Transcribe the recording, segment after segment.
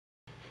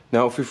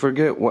Now if you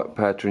forget what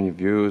pattern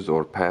you've used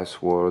or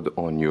password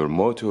on your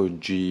Moto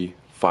G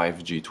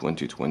 5G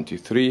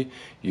 2023,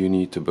 you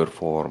need to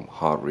perform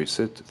hard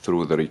reset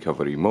through the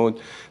recovery mode.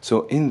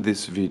 So in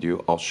this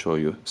video I'll show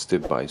you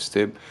step by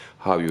step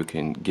how you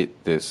can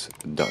get this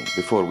done.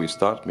 Before we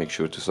start, make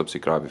sure to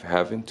subscribe if you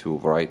haven't to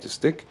Variety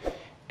Stick,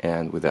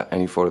 and without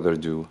any further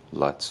ado,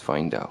 let's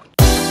find out.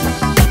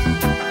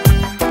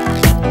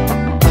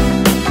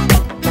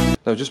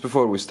 Now just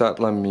before we start,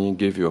 let me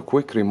give you a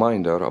quick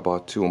reminder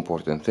about two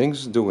important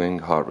things. Doing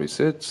hard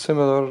reset,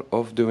 similar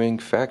of doing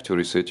factory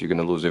reset, you're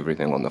going to lose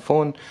everything on the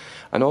phone.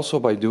 And also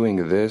by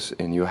doing this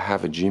and you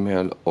have a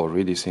Gmail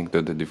already synced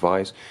to the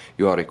device,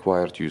 you are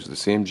required to use the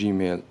same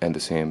Gmail and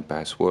the same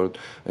password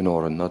in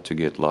order not to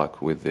get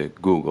locked with the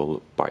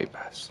Google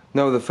bypass.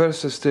 Now the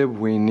first step,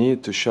 we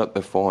need to shut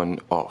the phone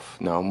off.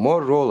 Now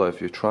Motorola,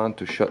 if you're trying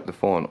to shut the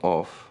phone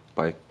off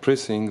by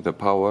pressing the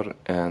power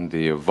and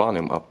the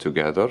volume up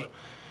together,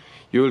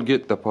 you will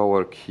get the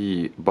power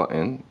key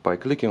button. By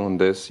clicking on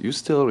this, you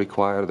still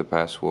require the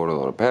password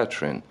or a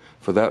pattern.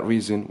 For that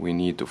reason, we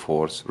need to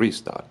force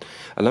restart.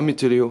 And let me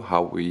tell you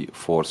how we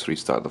force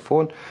restart the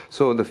phone.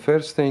 So the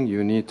first thing,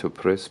 you need to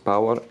press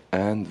power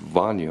and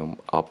volume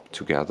up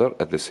together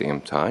at the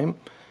same time.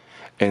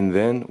 And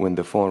then when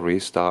the phone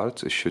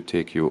restarts, it should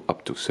take you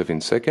up to 7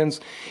 seconds.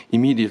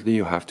 Immediately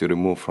you have to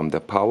remove from the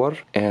power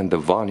and the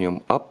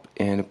volume up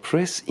and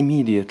press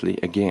immediately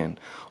again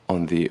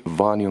on the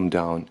volume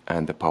down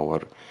and the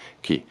power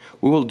key.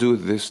 We will do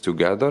this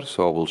together,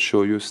 so I will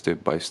show you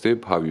step by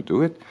step how you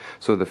do it.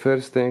 So the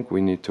first thing, we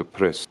need to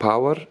press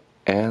power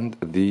and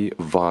the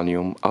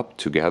volume up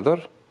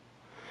together,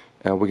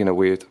 and we're gonna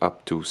wait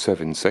up to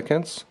 7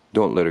 seconds.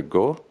 Don't let it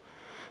go.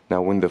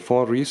 Now when the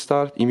phone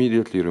restarts,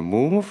 immediately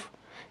remove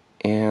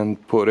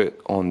and put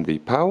it on the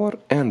power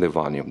and the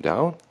volume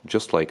down,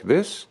 just like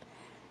this.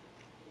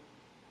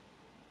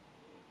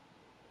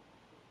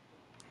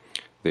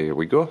 There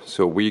we go.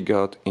 So we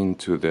got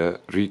into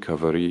the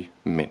recovery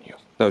menu.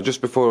 Now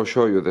just before I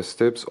show you the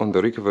steps on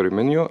the recovery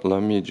menu,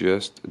 let me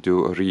just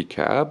do a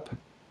recap.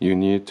 You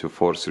need to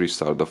force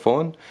restart the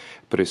phone,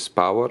 press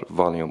power,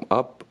 volume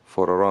up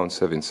for around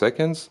 7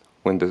 seconds.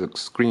 When the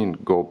screen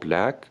go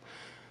black,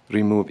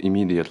 remove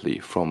immediately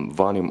from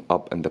volume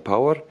up and the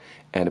power,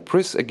 and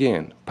press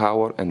again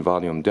power and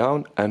volume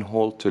down and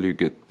hold till you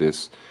get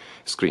this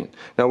screen.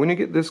 Now when you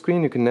get this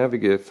screen, you can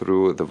navigate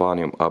through the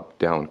volume up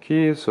down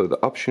keys. So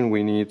the option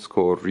we need is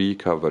called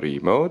recovery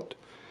mode.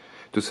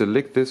 To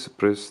select this,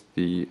 press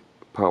the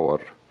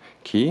power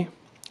key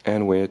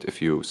and wait a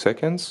few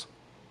seconds.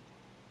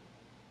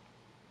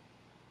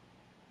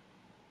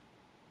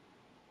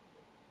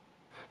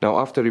 Now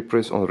after you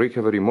press on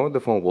recovery mode, the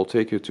phone will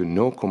take you to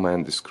no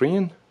command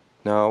screen.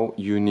 Now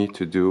you need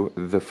to do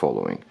the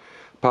following: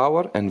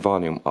 power and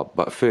volume up,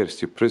 but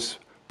first you press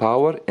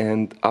power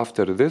and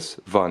after this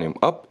volume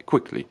up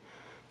quickly.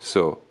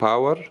 So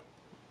power,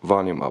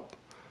 volume up,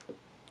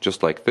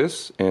 just like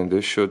this, and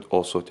this should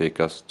also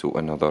take us to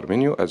another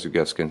menu. As you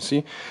guys can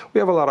see, we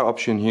have a lot of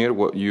options here.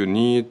 What you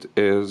need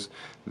is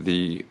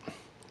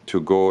to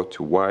go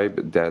to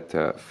wipe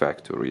data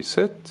factory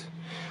reset.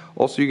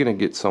 Also, you're gonna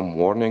get some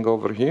warning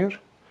over here.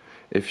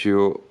 If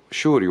you're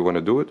sure you want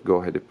to do it, go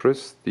ahead and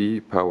press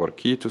the power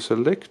key to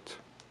select,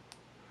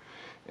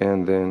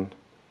 and then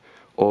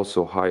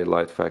also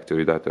highlight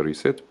factory data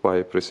reset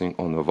by pressing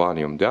on the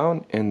volume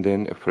down, and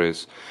then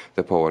press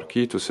the power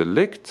key to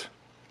select.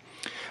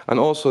 And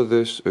also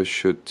this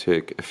should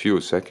take a few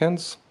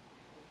seconds,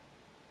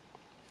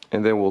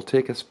 and then will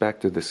take us back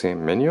to the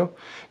same menu.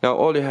 Now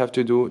all you have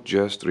to do,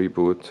 just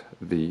reboot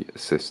the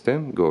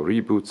system. Go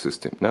reboot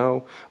system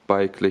now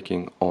by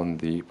clicking on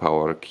the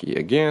power key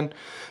again.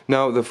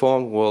 Now the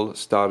phone will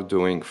start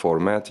doing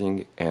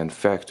formatting and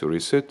factory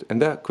reset,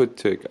 and that could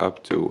take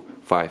up to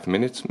 5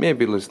 minutes,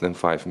 maybe less than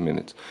 5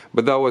 minutes.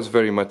 But that was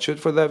very much it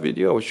for that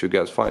video. I wish you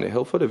guys find it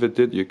helpful. If it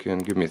did, you can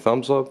give me a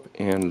thumbs up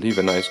and leave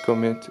a nice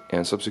comment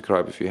and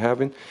subscribe if you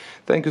haven't.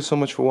 Thank you so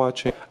much for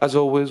watching. As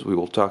always, we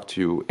will talk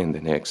to you in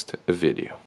the next video.